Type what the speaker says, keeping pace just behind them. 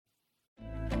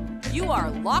You are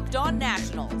Locked On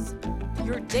Nationals,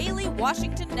 your daily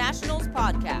Washington Nationals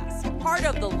podcast, part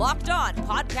of the Locked On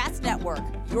Podcast Network,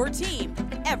 your team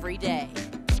every day.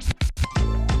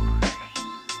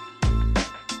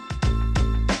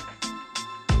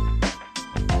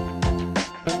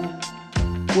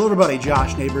 Hello everybody,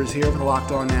 Josh Neighbors here with the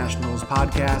Locked On Nationals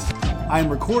podcast. I am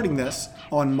recording this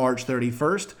on March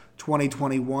 31st,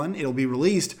 2021. It'll be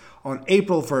released on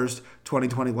April 1st,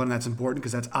 2021. That's important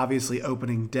because that's obviously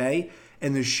opening day.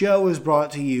 And the show is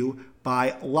brought to you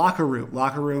by Locker Room.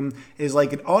 Locker Room is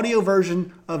like an audio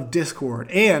version of Discord.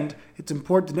 And it's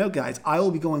important to note, guys, I will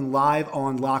be going live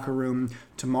on Locker Room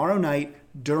tomorrow night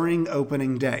during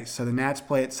opening day. So the Nats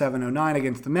play at 7:09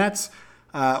 against the Mets.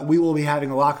 We will be having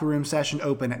a Locker Room session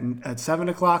open at 7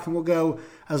 o'clock, and we'll go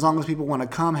as long as people want to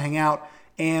come, hang out,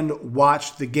 and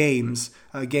watch the games,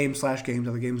 other games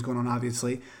going on,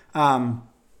 obviously, and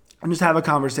just have a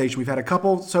conversation. We've had a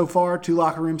couple so far, 2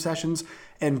 Locker Room sessions,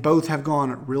 and both have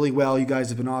gone really well. You guys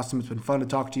have been awesome. It's been fun to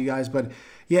talk to you guys, but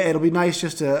yeah, it'll be nice,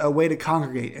 just a way to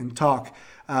congregate and talk.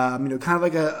 Kind of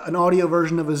like an audio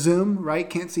version of a Zoom, right?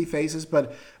 Can't see faces,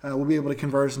 but we'll be able to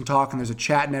converse and talk, and there's a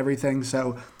chat and everything,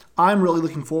 so I'm really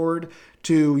looking forward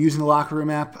to using the Locker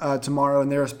Room app tomorrow,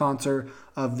 and they're a sponsor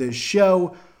of this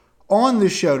show. On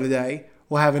this show today,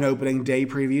 we'll have an opening day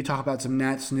preview, talk about some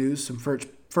Nats news, some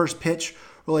first pitch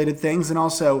related things, and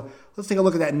also let's take a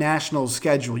look at that Nationals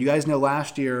schedule. You guys know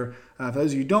last year, for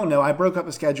those of you who don't know, I broke up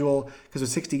a schedule because of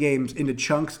 60 games into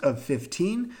chunks of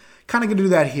 15. Kind of going to do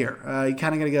that here. You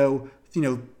kind of going to go,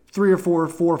 3 or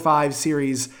 4 or 5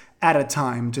 series at a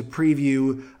time to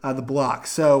preview the block.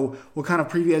 So we'll kind of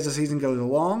preview as the season goes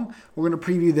along. We're going to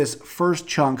preview this first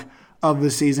chunk of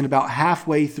the season about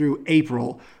halfway through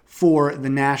April for the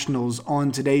Nationals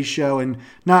on today's show, and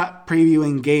not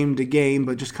previewing game to game,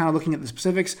 but just kind of looking at the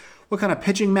specifics, what kind of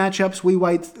pitching matchups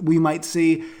we might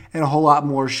see, and a whole lot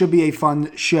more. Should be a fun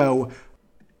show.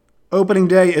 Opening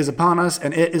day is upon us,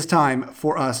 and it is time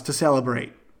for us to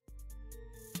celebrate.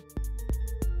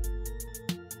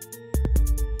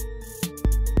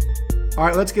 All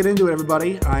right, let's get into it,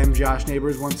 everybody. I am Josh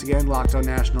Neighbors, once again, Locked On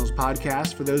Nationals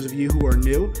podcast. For those of you who are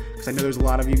new, because I know there's a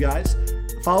lot of you guys,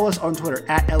 follow us on Twitter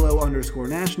at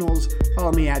 @LO_Nationals.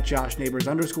 Follow me at Josh Neighbors_.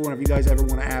 And if you guys ever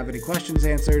want to have any questions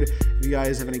answered, if you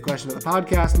guys have any questions about the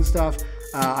podcast and stuff,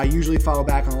 I usually follow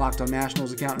back on the Locked On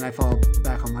Nationals account, and I follow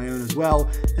back on my own as well.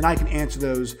 And I can answer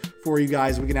those for you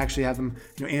guys. We can actually have them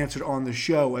answered on the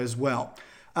show as well.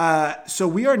 So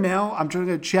we are now, I'm trying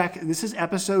to check, this is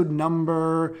episode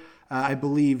number, I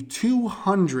believe,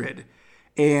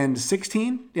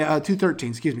 216? 213,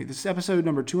 excuse me. This is episode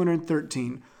number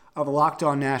 213 of the Locked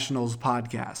On Nationals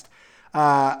podcast.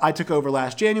 I took over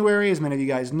last January, as many of you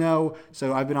guys know,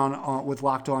 so I've been on with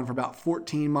Locked On for about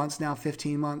 14 months now,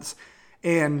 15 months,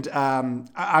 and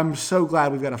I'm so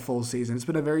glad we've got a full season. It's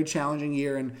been a very challenging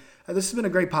year, and this has been a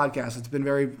great podcast. It's been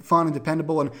very fun and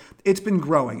dependable, and it's been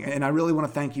growing, and I really want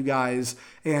to thank you guys,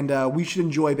 and we should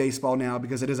enjoy baseball now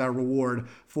because it is our reward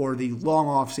for the long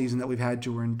off season that we've had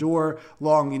to endure,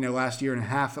 last year and a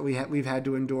half that we've had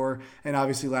to endure, and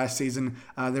obviously last season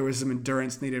there was some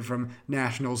endurance needed from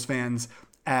Nationals fans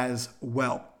as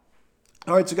well.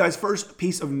 All right, so guys, first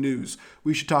piece of news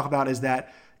we should talk about is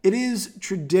that it is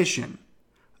tradition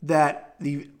that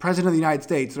the President of the United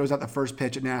States throws out the first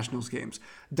pitch at Nationals games.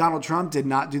 Donald Trump did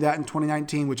not do that in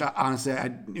 2019, which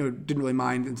I didn't really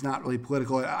mind. It's not really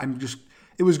political.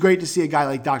 It was great to see a guy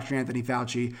like Dr. Anthony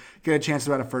Fauci get a chance to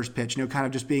throw out a first pitch, kind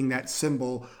of just being that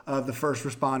symbol of the first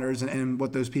responders and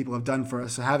what those people have done for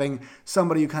us. So having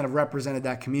somebody who kind of represented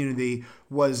that community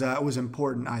was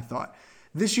important, I thought.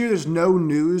 This year, there's no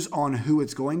news on who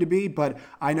it's going to be, but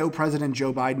I know President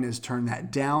Joe Biden has turned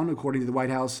that down, according to the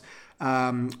White House.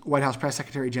 White House Press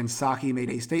Secretary Jen Psaki made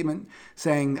a statement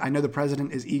saying, I know the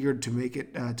president is eager to make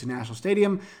it to National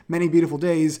Stadium. Many beautiful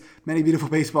days, many beautiful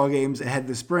baseball games ahead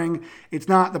this spring. It's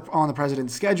not on the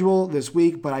president's schedule this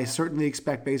week, but I certainly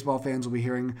expect baseball fans will be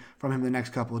hearing from him the next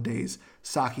couple of days,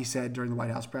 Psaki said during the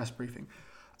White House press briefing.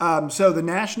 So the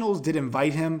Nationals did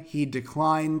invite him. He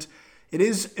declined. It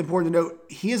is important to note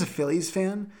he is a Phillies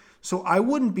fan, so I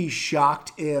wouldn't be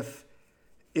shocked if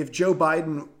Joe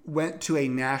Biden went to a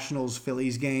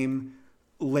Nationals-Phillies game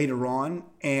later on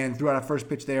and threw out a first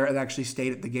pitch there and actually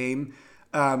stayed at the game.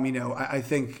 I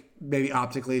think maybe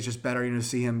optically it's just better, to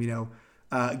see him,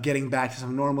 getting back to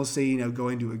some normalcy,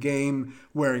 going to a game,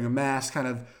 wearing a mask, kind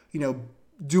of,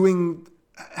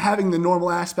 having the normal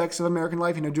aspects of American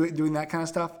life, doing that kind of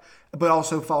stuff, but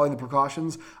also following the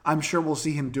precautions. I'm sure we'll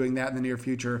see him doing that in the near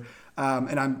future.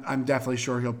 And I'm definitely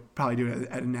sure he'll probably do it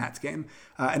at a Nats game.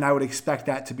 And I would expect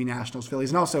that to be Nationals, Phillies.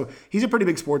 And also, he's a pretty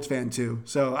big sports fan too.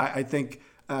 So I think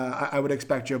I would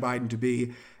expect Joe Biden to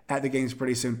be at the games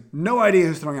pretty soon. No idea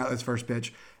who's throwing out this first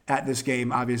pitch at this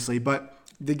game, obviously. But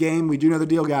the game, we do know the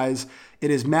deal, guys.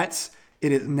 It is Mets.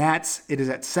 It is Nats. It is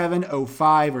at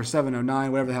 7:05 or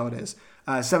 7:09, whatever the hell it is.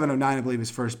 7:09, I believe,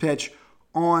 is first pitch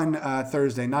on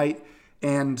Thursday night.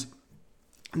 And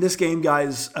this game,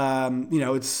 guys,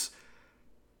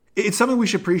 it's something we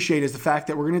should appreciate is the fact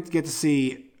that we're going to get to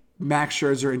see Max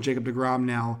Scherzer and Jacob deGrom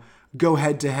now go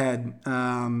head-to-head,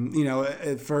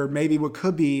 for maybe what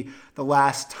could be the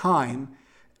last time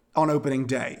on opening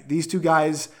day. These two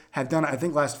guys have done it, I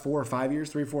think, last 4 or 5 years,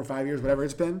 3, 4, 5 years, whatever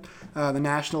it's been. The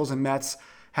Nationals and Mets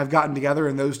have gotten together,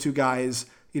 and those two guys,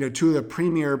 two of the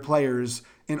premier players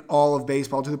in all of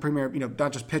baseball, two of the premier,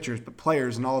 not just pitchers, but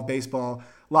players in all of baseball,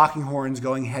 locking horns,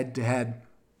 going head-to-head.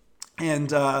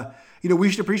 And, we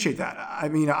should appreciate that. I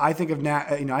mean, I think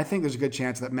I think there's a good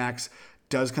chance that Max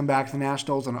does come back to the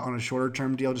Nationals on a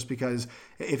shorter-term deal, just because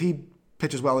if he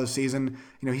pitches well this season,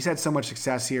 he's had so much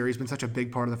success here. He's been such a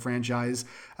big part of the franchise.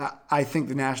 I think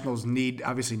the Nationals need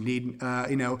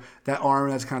that arm.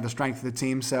 That's kind of the strength of the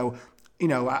team. So,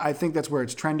 I think that's where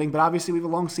it's trending. But obviously, we have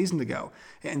a long season to go,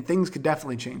 and things could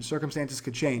definitely change. Circumstances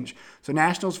could change. So,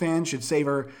 Nationals fans should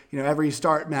savor, every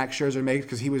start Max Scherzer makes,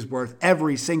 because he was worth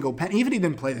every single penny. Even if he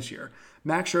didn't play this year,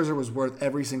 Max Scherzer was worth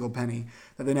every single penny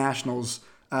that the Nationals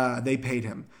they paid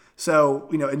him. So,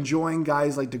 enjoying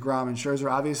guys like deGrom and Scherzer.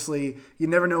 Obviously, you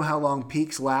never know how long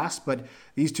peaks last, but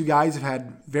these two guys have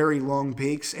had very long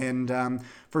peaks. And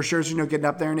for Scherzer, getting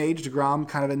up there in age, deGrom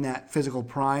kind of in that physical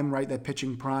prime, right, that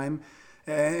pitching prime.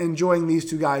 Enjoying these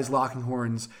two guys locking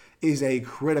horns is a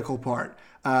critical part,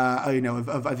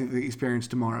 of I think the experience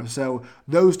tomorrow. So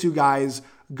those two guys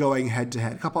going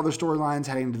head-to-head. A couple other storylines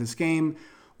heading into this game.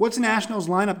 What's the Nationals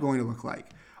lineup going to look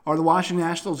like? Are the Washington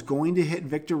Nationals going to hit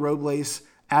Victor Robles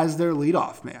as their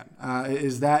leadoff man?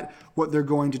 Is that what they're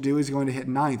going to do? Is going to hit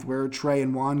ninth? Where are Trey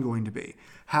and Juan going to be?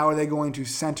 How are they going to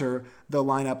center the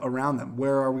lineup around them?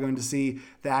 Where are we going to see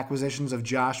the acquisitions of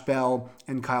Josh Bell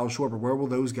and Kyle Schwarber? Where will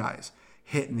those guys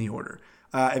hit in the order?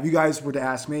 If you guys were to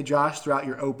ask me, Josh, throughout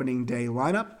your opening day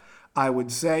lineup, I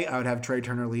would say I would have Trey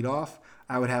Turner lead off.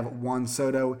 I would have Juan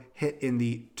Soto hit in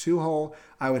the 2-hole.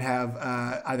 I would have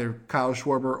either Kyle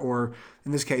Schwarber or,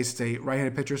 in this case, it's a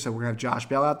right-handed pitcher, so we're going to have Josh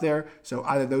Bell out there. So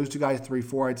either those two guys,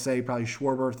 3-4, I'd say probably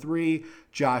Schwarber 3,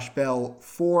 Josh Bell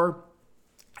 4.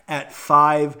 At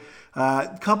 5,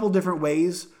 a couple different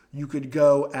ways you could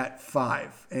go at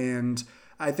 5. And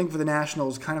I think for the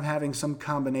Nationals, kind of having some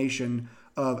combination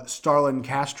of Starlin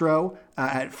Castro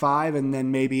at 5 and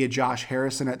then maybe a Josh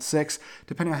Harrison at 6,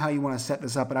 depending on how you want to set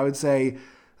this up. But I would say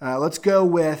let's go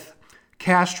with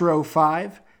Castro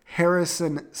 5,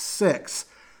 Harrison 6.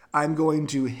 I'm going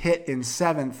to hit in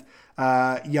 7th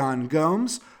Yan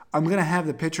Gomes. I'm going to have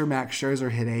the pitcher Max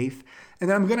Scherzer hit 8th. And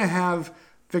then I'm going to have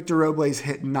Victor Robles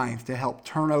hit 9th to help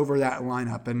turn over that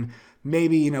lineup. And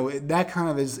maybe, that kind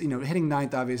of is, hitting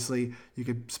 9th, obviously, you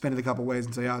could spin it a couple ways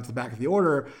and say, it's the back of the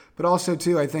order. But also,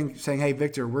 too, I think saying, hey,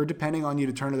 Victor, we're depending on you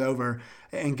to turn it over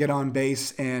and get on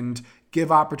base and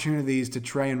give opportunities to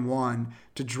Trey and Juan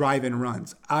to drive in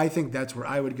runs. I think that's where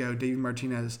I would go. David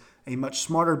Martinez, a much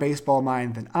smarter baseball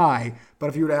mind than I. But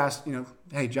if you were to ask,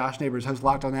 hey, Josh Neighbors, host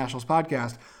Locked On Nationals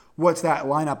podcast, what's that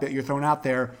lineup that you're throwing out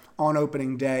there on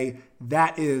opening day?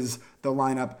 That is the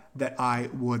lineup that I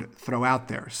would throw out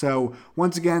there. So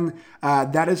once again,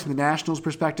 that is from the Nationals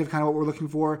perspective, kind of what we're looking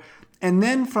for. And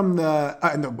then from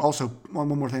and also one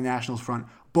more thing, Nationals front,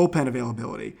 bullpen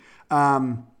availability.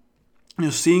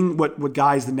 Seeing what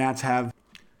guys the Nats have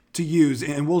to use,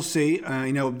 and we'll see.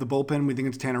 The bullpen, we think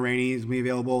it's Tanner Rainey is going to be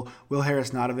available. Will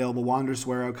Harris not available. Wander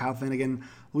Suero, Kyle Finnegan,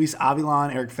 Luis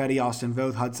Avilan, Eric Fetty, Austin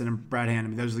Voth, Hudson, and Brad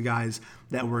Hand. Those are the guys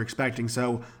that we're expecting.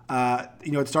 So,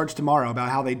 it starts tomorrow about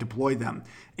how they deploy them.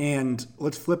 And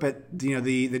let's flip it.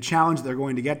 The challenge they're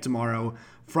going to get tomorrow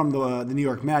from the New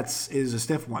York Mets is a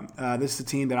stiff one. This is a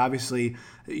team that obviously,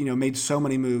 made so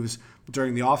many moves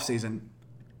during the offseason.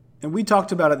 And we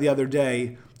talked about it the other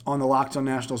day on the Locked On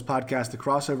Nationals podcast, the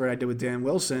crossover I did with Dan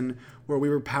Wilson, where we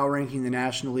were power ranking the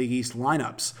National League East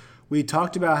lineups. We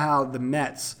talked about how the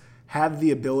Mets have the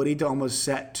ability to almost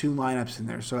set 2 lineups in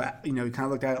there. So, we kind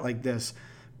of looked at it like this.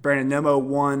 Brandon Nimmo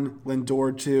 1,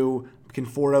 Lindor 2,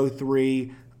 Conforto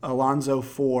 3, Alonso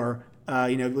 4.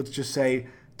 Let's just say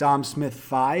Dom Smith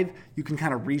 5. You can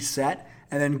kind of reset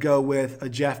and then go with a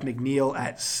Jeff McNeil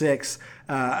at 6,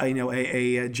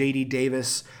 a J.D.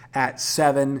 Davis at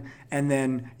 7, and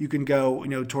then you can go,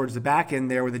 towards the back end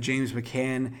there with a James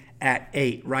McCann at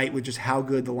 8, right, which is how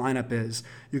good the lineup is.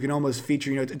 You can almost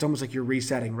feature, it's almost like you're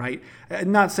resetting, right?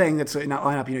 Not saying that's not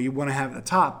lineup, you want to have at the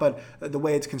top, but the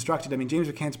way it's constructed, James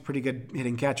McCann's a pretty good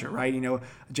hitting catcher, right?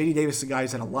 J.D. Davis is a guy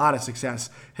who's had a lot of success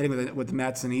hitting with the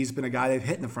Mets, and he's been a guy they've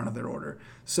hit in the front of their order.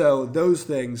 So those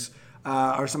things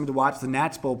are something to watch. The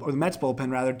Mets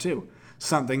bullpen rather too.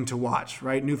 Something to watch,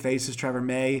 right? New faces, Trevor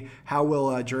May. How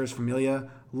will Juris Familia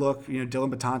look?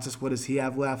 Dylan Betances, what does he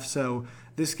have left? So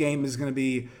this game is going to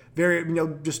be very,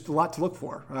 just a lot to look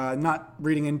for. Not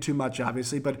reading in too much,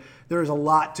 obviously, but there is a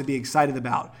lot to be excited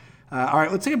about. All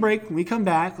right, let's take a break. When we come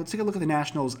back, let's take a look at the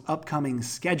Nationals' upcoming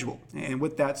schedule. And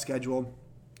with that schedule,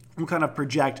 we'll kind of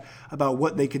project about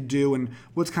what they could do and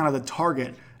what's kind of the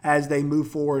target as they move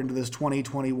forward into this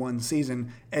 2021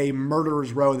 season, a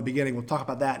murderer's row at the beginning. We'll talk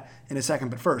about that in a second,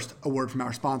 but first, a word from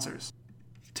our sponsors.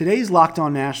 Today's Locked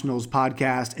On Nationals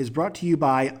podcast is brought to you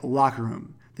by Locker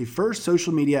Room, the first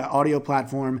social media audio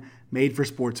platform made for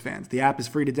sports fans. The app is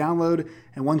free to download,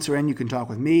 and once you're in, you can talk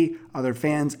with me, other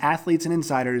fans, athletes, and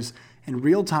insiders in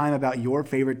real time about your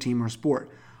favorite team or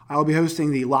sport. I'll be hosting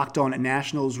the Locked On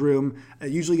Nationals room.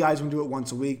 Usually, guys, we do it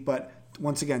once a week, but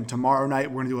once again, tomorrow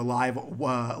night, we're going to do a live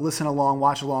listen along,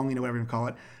 watch along, whatever you call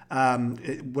it.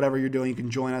 Whatever you're doing, you can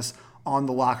join us on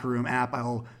the Locker Room app.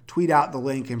 I'll tweet out the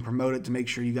link and promote it to make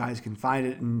sure you guys can find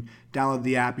it and download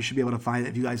the app. You should be able to find it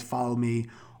if you guys follow me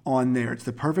on there. It's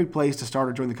the perfect place to start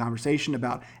or join the conversation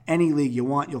about any league you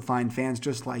want. You'll find fans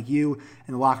just like you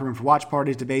in the Locker Room for watch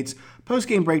parties, debates,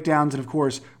 post-game breakdowns, and of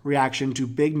course, reaction to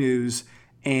big news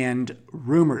and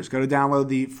rumors. Go to download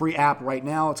the free app right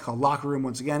now. It's called Locker Room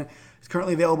once again. It's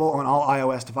currently available on all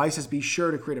iOS devices. Be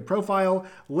sure to create a profile,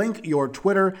 link your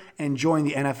Twitter, and join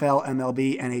the NFL,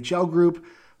 MLB, NHL group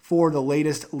for the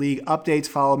latest league updates.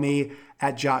 Follow me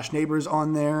at Josh Neighbors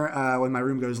on there. When my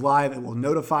room goes live, it will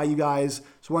notify you guys.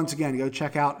 So once again, go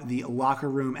check out the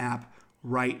Locker Room app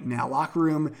right now. Locker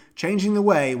Room, changing the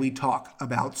way we talk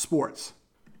about sports.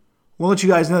 We'll let you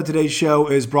guys know today's show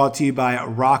is brought to you by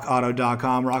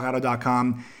RockAuto.com.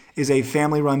 RockAuto.com is a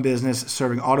family-run business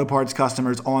serving auto parts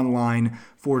customers online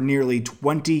for nearly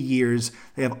 20 years.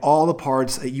 They have all the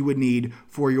parts that you would need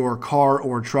for your car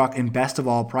or truck, and best of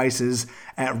all, prices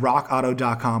at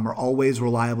RockAuto.com are always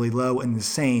reliably low, and the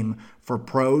same for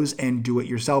pros and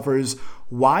do-it-yourselfers.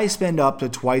 Why spend up to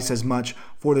twice as much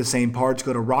for the same parts?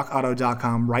 Go to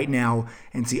RockAuto.com right now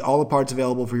and see all the parts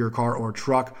available for your car or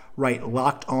truck. Right,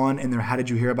 Locked On in their How Did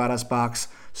You Hear About Us box.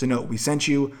 So note, we sent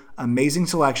you amazing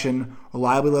selection,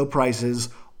 reliably low prices,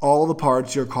 all the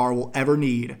parts your car will ever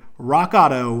need.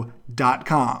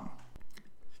 RockAuto.com.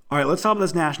 All right, let's talk about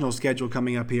this national schedule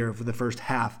coming up here for the first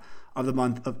half of the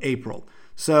month of April.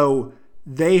 So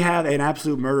they have an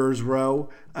absolute murderer's row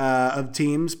of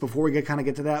teams. Before we get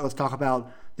to that, let's talk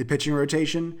about the pitching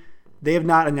rotation. They have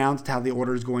not announced how the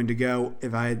order is going to go.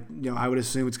 I would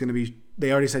assume it's going to be.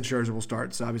 They already said Scherzer will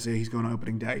start, so obviously he's going on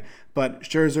opening day. But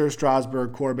Scherzer,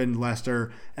 Strasburg, Corbin,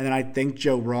 Lester, and then I think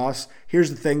Joe Ross.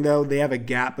 Here's the thing, though. They have a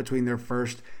gap between their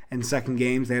first and second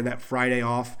games. They have that Friday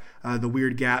off, the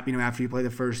weird gap, after you play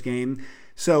the first game.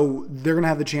 So they're going to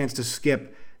have the chance to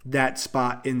skip that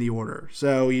spot in the order.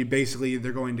 So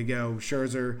they're going to go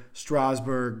Scherzer,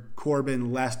 Strasburg,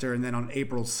 Corbin, Lester, and then on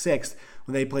April 6th,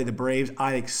 when they play the Braves,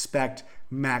 I expect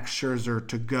Max Scherzer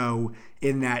to go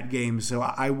in that game. So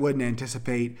I wouldn't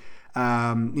anticipate,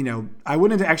 I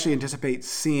wouldn't actually anticipate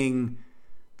seeing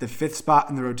the fifth spot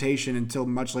in the rotation until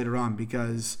much later on,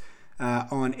 because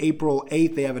on April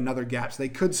 8th, they have another gap. So they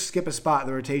could skip a spot in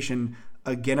the rotation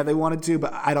again if they wanted to,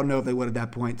 but I don't know if they would at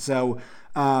that point. So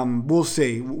we'll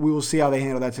see. We will see how they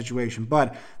handle that situation.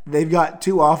 But they've got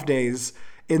 2 off days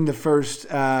in the first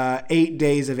 8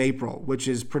 days of April, which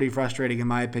is pretty frustrating in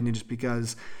my opinion, just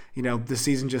because, the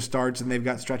season just starts and they've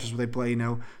got stretches where they play,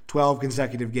 12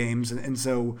 consecutive games. And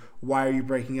so why are you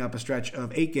breaking up a stretch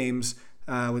of 8 games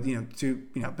with, basically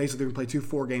they're going to play 2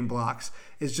 4-game blocks?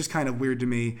 It's just kind of weird to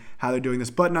me how they're doing this.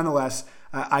 But nonetheless,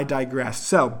 I digress.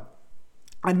 So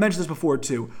I'd mentioned this before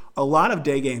too. A lot of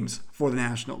day games for the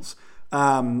Nationals.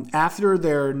 After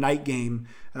their night game,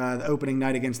 the opening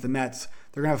night against the Mets,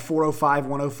 they're going to have 405,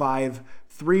 105,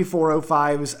 3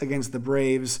 405s against the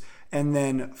Braves, and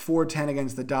then 410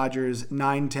 against the Dodgers,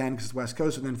 910 because it's West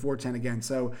Coast, and then 410 again.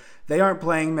 So they aren't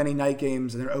playing many night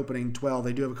games in their opening 12.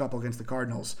 They do have a couple against the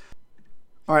Cardinals.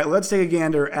 All right, let's take a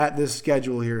gander at this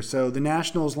schedule here. So the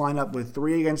Nationals line up with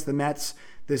 3 against the Mets.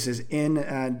 This is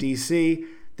in D.C.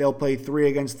 They'll play 3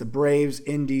 against the Braves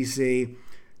in D.C.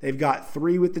 They've got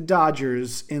 3 with the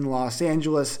Dodgers in Los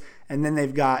Angeles, and then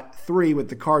they've got 3 with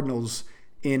the Cardinals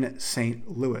in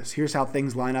St. Louis. Here's how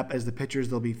things line up as the pitchers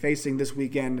they'll be facing this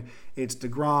weekend. It's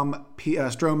DeGrom,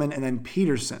 Stroman, and then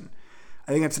Peterson.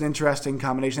 I think that's an interesting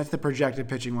combination. That's the projected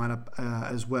pitching lineup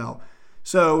as well.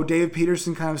 So David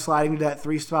Peterson kind of sliding to that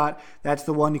 3 spot. That's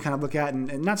the one you kind of look at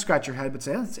and not scratch your head, but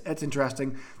say, that's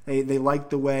interesting. They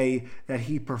like the way that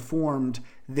he performed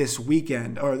this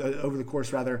weekend, or over the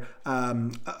course, rather,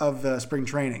 of spring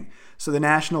training. So the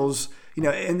Nationals,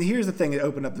 and here's the thing that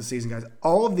opened up the season, guys.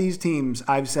 All of these teams,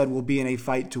 I've said, will be in a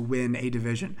fight to win a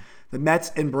division. The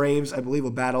Mets and Braves, I believe, will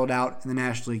battle it out in the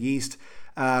National League East.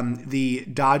 The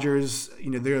Dodgers,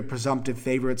 they're presumptive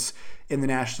favorites in the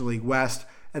National League West.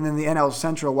 And then the NL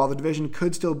Central, while the division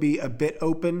could still be a bit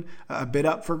open, a bit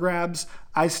up for grabs,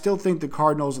 I still think the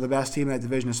Cardinals are the best team in that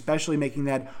division, especially making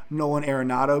that Nolan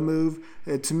Arenado move.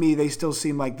 To me, they still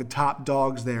seem like the top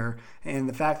dogs there. And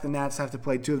the fact the Nats have to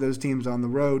play 2 of those teams on the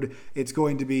road, it's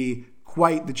going to be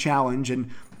quite the challenge. And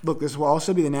look, this will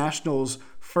also be the Nationals'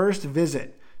 first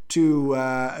visit to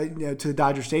the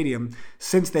Dodger Stadium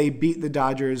since they beat the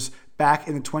Dodgers back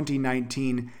in the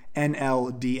 2019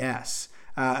 NLDS.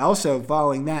 Also,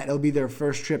 following that, it'll be their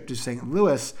first trip to St.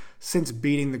 Louis since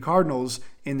beating the Cardinals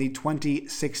in the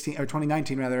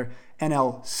 2019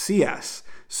 NLCS.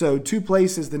 So 2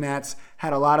 places the Nats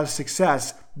had a lot of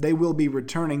success they will be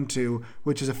returning to,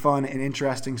 which is a fun and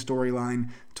interesting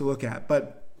storyline to look at.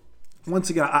 But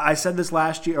once again, I said this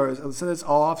last year, or I said this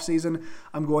all off season.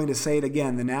 I'm going to say it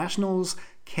again. The Nationals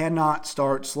cannot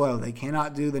start slow. They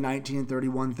cannot do the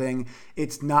 19-31 thing.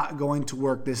 It's not going to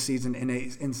work this season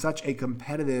in such a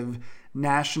competitive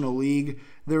National League.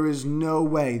 There is no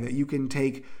way that you can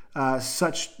take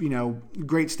such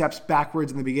great steps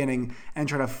backwards in the beginning and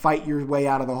try to fight your way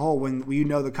out of the hole when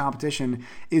the competition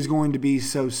is going to be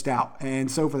so stout. And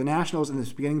so for the Nationals in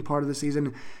this beginning part of the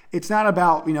season, it's not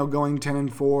about going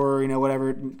 10-4,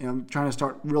 whatever, trying to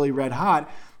start really red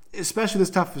hot. Especially this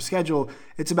tough of schedule,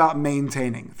 it's about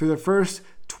maintaining. Through the first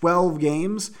 12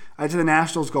 games, I'd say the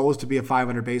Nationals' goal is to be a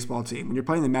 500 baseball team. When you're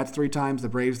playing the Mets 3 times, the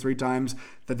Braves 3 times,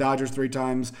 the Dodgers 3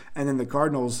 times, and then the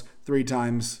Cardinals 3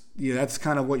 times, that's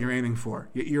kind of what you're aiming for.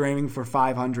 You're aiming for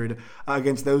 500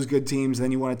 against those good teams, and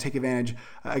then you want to take advantage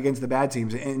against the bad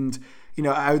teams. And,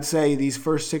 I would say these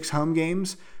first 6 home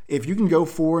games, if you can go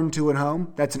 4-2 at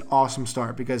home, that's an awesome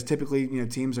start because typically,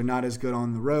 teams are not as good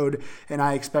on the road, and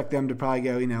I expect them to probably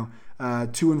go, 2-4,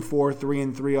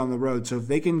 3-3 on the road. So if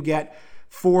they can get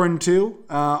 4-2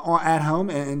 at home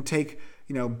and take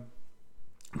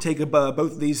both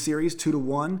of these series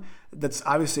 2-1, that's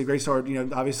obviously a great start.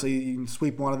 Obviously you can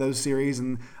sweep one of those series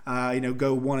and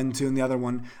go 1-2 in the other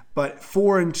one. But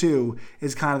 4-2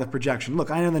 is kind of the projection. Look,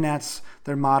 I know the Nats,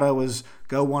 their motto is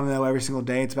go 1-0 every single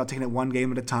day. It's about taking it one game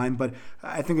at a time. But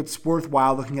I think it's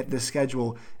worthwhile looking at this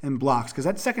schedule in blocks because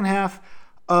that second half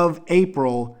of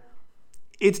April,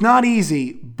 it's not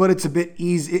easy, but it's a bit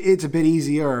easy. It's a bit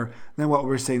easier than what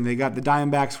we're seeing. They got the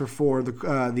Diamondbacks for 4,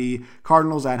 the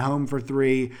Cardinals at home for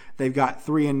 3. They've got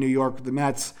 3 in New York with the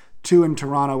Mets, 2 in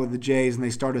Toronto with the Jays, and they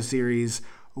start a series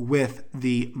with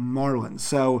the Marlins.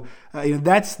 So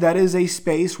that is a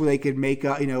space where they could make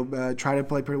try to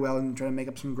play pretty well and try to make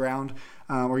up some ground,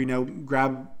 or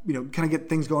grab kind of get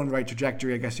things going in the right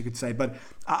trajectory, I guess you could say. But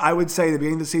I would say at the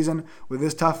beginning of the season with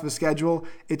this tough of a schedule,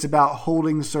 it's about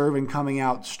holding serve and coming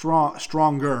out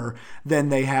stronger than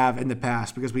they have in the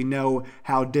past because we know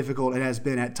how difficult it has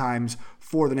been at times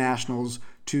for the Nationals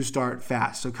to start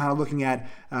fast. So kind of looking at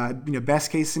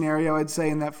best case scenario, I'd say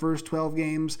in that first 12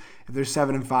 games, if they're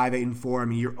 7-5,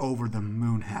 8-4, you're over the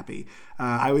moon happy.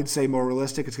 I would say more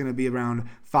realistic, it's going to be around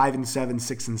 5-7,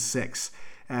 6-6.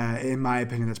 In my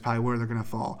opinion, that's probably where they're going to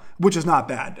fall, which is not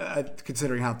bad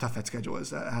considering how tough that schedule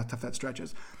is, how tough that stretch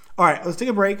is. All right, let's take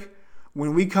a break.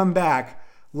 When we come back,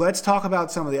 let's talk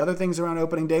about some of the other things around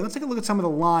opening day. Let's take a look at some of the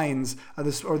lines of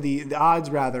this, or the odds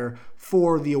rather,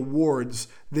 for the awards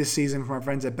this season from our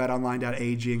friends at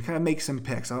BetOnline.ag and kind of make some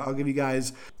picks. I'll give you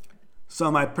guys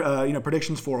some of my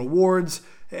predictions for awards,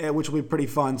 which will be pretty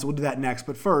fun. So we'll do that next.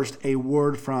 But first, a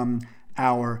word from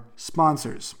our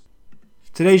sponsors.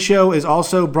 Today's show is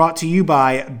also brought to you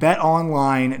by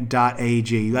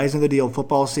BetOnline.ag. You guys know the deal.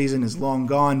 Football season is long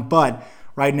gone, but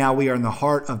right now we are in the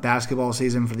heart of basketball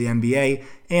season for the NBA,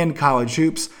 and college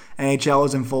hoops. NHL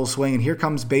is in full swing, and here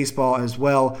comes baseball as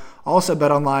well. Also,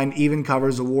 BetOnline even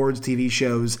covers awards, TV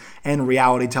shows, and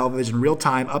reality television,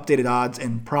 real-time updated odds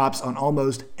and props on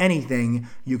almost anything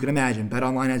you can imagine.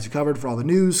 BetOnline has you covered for all the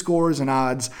news, scores, and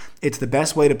odds. It's the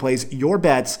best way to place your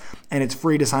bets, and it's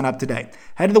free to sign up today.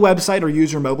 Head to the website or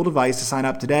use your mobile device to sign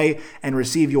up today and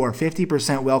receive your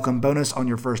 50% welcome bonus on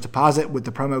your first deposit with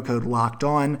the promo code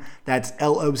LOCKEDON. That's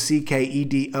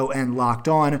LOCKEDON, Locked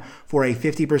On, for a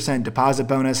 50% deposit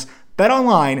bonus.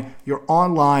 BetOnline, your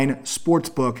online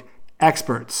sportsbook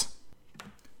experts.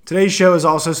 Today's show is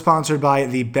also sponsored by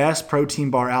the best protein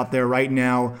bar out there right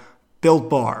now, Built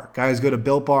Bar. Guys, go to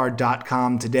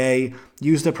BuiltBar.com today.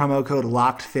 Use the promo code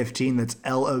LOCKED15, that's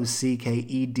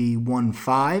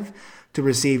LOCKED15, to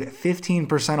receive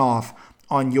 15% off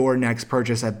on your next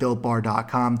purchase at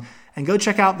BuiltBar.com. And go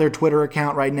check out their Twitter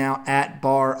account right now,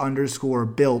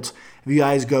 @bar_built. If you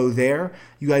guys go there,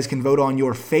 you guys can vote on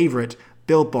your favorite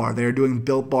Built Bar. They're doing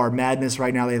Built Bar Madness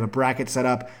right now. They have a bracket set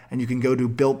up, and you can go to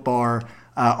Built Bar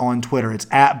on Twitter. It's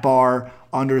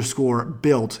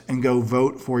 @bar_built, and go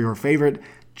vote for your favorite.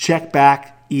 Check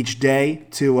back each day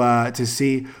to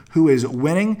see who is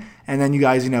winning, and then you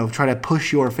guys, try to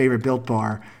push your favorite Built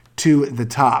Bar to the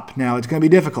top. Now, it's going to be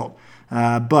difficult,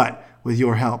 but with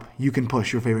your help, you can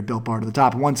push your favorite Built Bar to the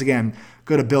top. And once again,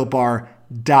 go to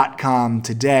BuiltBar.com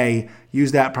today.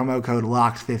 Use that promo code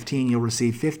LOCKED15. You'll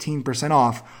receive 15%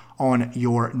 off on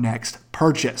your next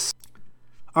purchase.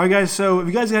 All right, guys, so if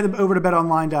you guys head over to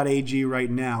betonline.ag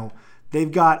right now,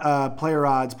 they've got player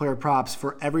odds, player props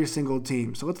for every single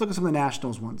team. So let's look at some of the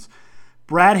Nationals ones.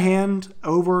 Brad Hand,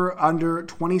 over, under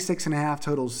 26.5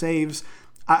 total saves.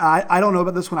 I don't know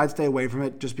about this one. I'd stay away from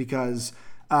it just because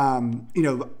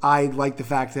I like the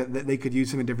fact that they could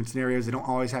use him in different scenarios. They don't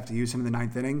always have to use him in the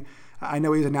ninth inning. I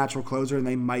know he's a natural closer, and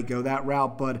they might go that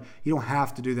route, but you don't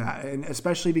have to do that. And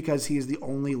especially because he's the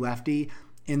only lefty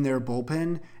in their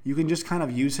bullpen, you can just kind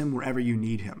of use him wherever you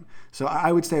need him. So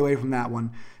I would stay away from that one.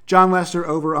 John Lester,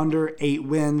 over, under 8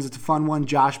 wins. It's a fun one.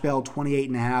 Josh Bell,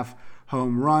 28.5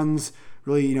 home runs.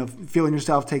 Really, feeling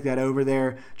yourself, take that over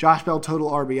there. Josh Bell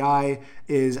total RBI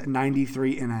is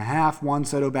 93.5. Juan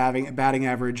Soto batting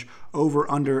average over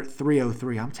under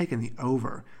 303. I'm taking the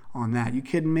over on that. You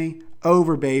kidding me?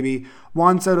 Over, baby.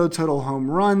 Juan Soto total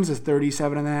home runs is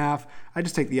 37.5. I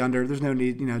just take the under. There's no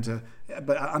need,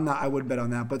 but I would bet on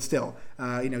that. But still,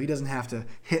 he doesn't have to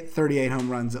hit 38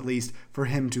 home runs at least for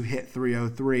him to hit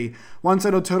 303. Juan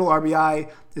Soto total RBI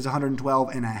is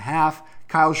 112.5.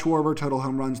 Kyle Schwarber total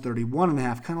home runs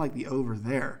 31.5. Kind of like the over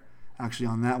there, actually,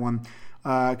 on that one.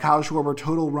 Kyle Schwarber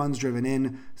total runs driven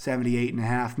in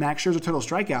 78.5. Max Scherzer total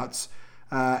strikeouts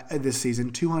this season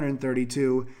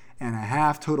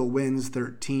 232.5. Total wins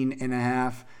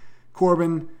 13.5.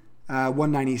 Corbin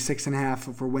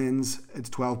 196.5 for wins. It's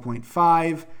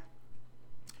 12.5.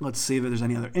 Let's see if there's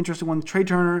any other interesting ones. Trey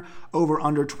Turner, over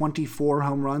under 24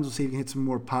 home runs. We'll see if he can hit some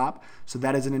more pop. So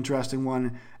that is an interesting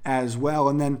one as well.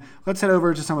 And then let's head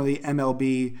over to some of the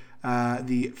MLB,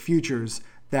 the futures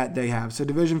that they have. So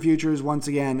division futures, once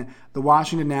again, the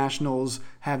Washington Nationals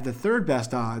have the third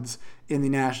best odds in the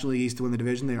National League East to win the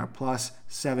division. They are plus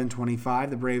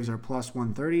 725. The Braves are plus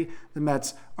 130. The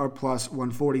Mets are plus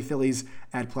 140. Phillies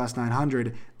at plus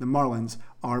 900. The Marlins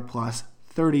are plus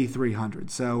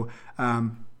 3,300. So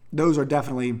those are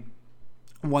definitely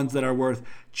ones that are worth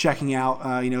checking out.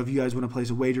 If you guys want to place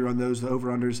a wager on those, the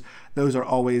over-unders, those are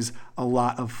always a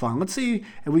lot of fun. Let's see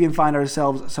if we can find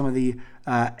ourselves some of the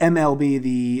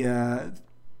MLB,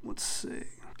 let's see.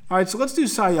 All right, so let's do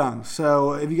Cy Young.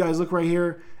 So if you guys look right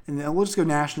here, and then we'll just go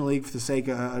National League for the sake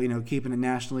of, keeping it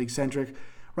National League centric.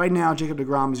 Right now, Jacob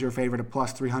deGrom is your favorite at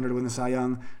plus 300 to win the Cy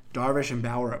Young. Darvish and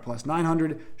Bauer at plus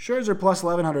 900. Scherzer plus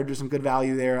 1,100. There's some good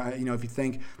value there, if you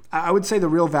think. I would say the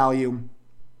real value,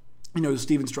 is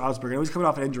Steven Strasburg. I know he's coming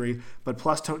off an injury, but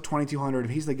plus 2,200.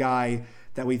 If he's the guy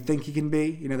that we think he can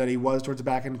be, that he was towards the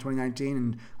back end of 2019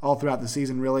 and all throughout the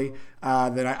season, really,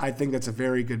 then I think that's a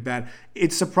very good bet.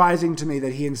 It's surprising to me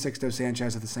that he and Sixto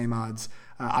Sanchez have the same odds.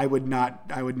 I would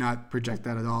not project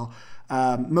that at all.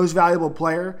 Most valuable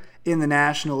player in the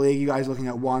National League, you guys looking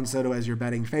at Juan Soto as your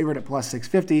betting favorite at plus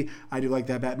 650. I do like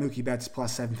that bet. Mookie Betts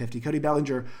plus 750. Cody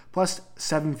Bellinger plus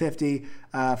 750.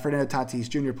 Fernando Tatis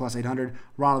Jr. plus 800.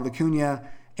 Ronald Acuna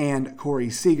and Corey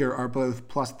Seager are both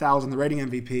plus 1,000. The rating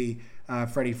MVP,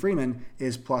 Freddie Freeman,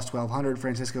 is plus 1,200.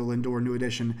 Francisco Lindor, new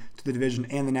addition to the division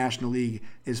and the National League,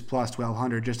 is plus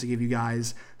 1,200, just to give you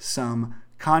guys some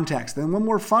context. Then one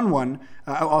more fun one.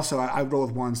 Also, I roll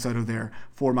with Juan Soto there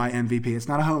for my MVP. It's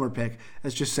not a homer pick.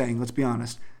 It's just saying, let's be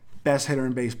honest, best hitter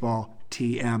in baseball,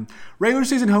 TM. Regular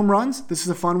season home runs. This is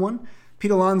a fun one. Pete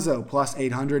Alonso plus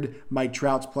 800. Mike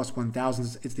Trout's plus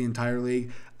 1,000. It's the entire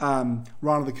league.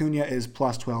 Ronald Acuna is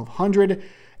plus 1,200.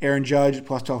 Aaron Judge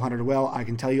plus 1,200 well. I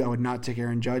can tell you I would not take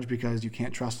Aaron Judge because you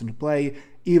can't trust him to play.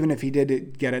 Even if he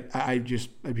did get it, I'd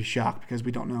be shocked because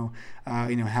we don't know,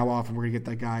 how often we're gonna get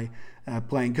that guy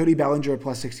playing. Cody Bellinger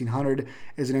plus 1,600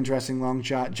 is an interesting long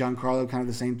shot. Giancarlo, kind of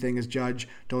the same thing as Judge.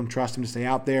 Don't trust him to stay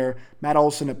out there. Matt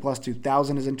Olson at plus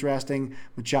 2,000 is interesting.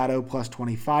 Machado plus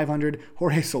 2,500.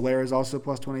 Jorge Soler is also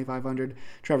plus 2,500.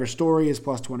 Trevor Story is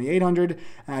plus 2,800.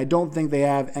 And I don't think they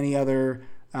have any other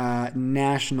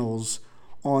Nationals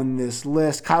on this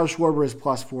list. Kyle Schwarber is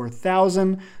plus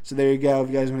 4,000. So there you go. If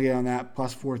you guys want to get on that,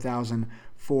 plus 4,000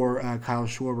 for Kyle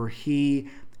Schwarber. He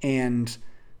and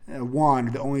Juan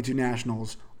are the only two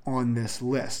Nationals on this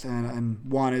list. And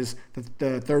Juan is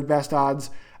the third best odds.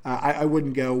 I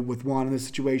wouldn't go with Juan in this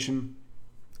situation.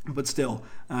 But still,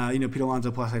 Pete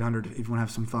Alonso plus 800 if you want to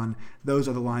have some fun. Those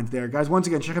are the lines there. Guys, once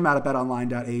again, check them out at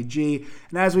betonline.ag.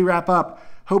 And as we wrap up,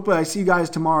 hope I see you guys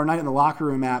tomorrow night in the Locker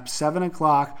Room app, 7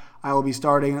 o'clock. I will be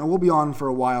starting, and we'll be on for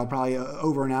a while, probably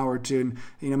over an hour or two.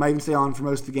 And, might even stay on for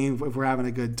most of the game if we're having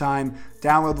a good time.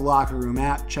 Download the Locker Room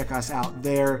app. Check us out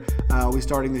there. We'll be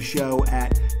starting the show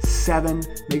at 7.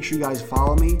 Make sure you guys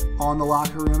follow me on the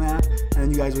Locker Room app, and then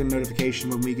you guys will get a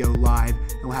notification when we go live,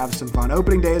 and we'll have some fun.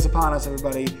 Opening day is upon us,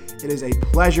 everybody. It is a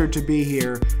pleasure to be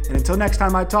here. And until next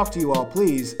time I talk to you all,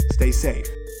 please stay safe.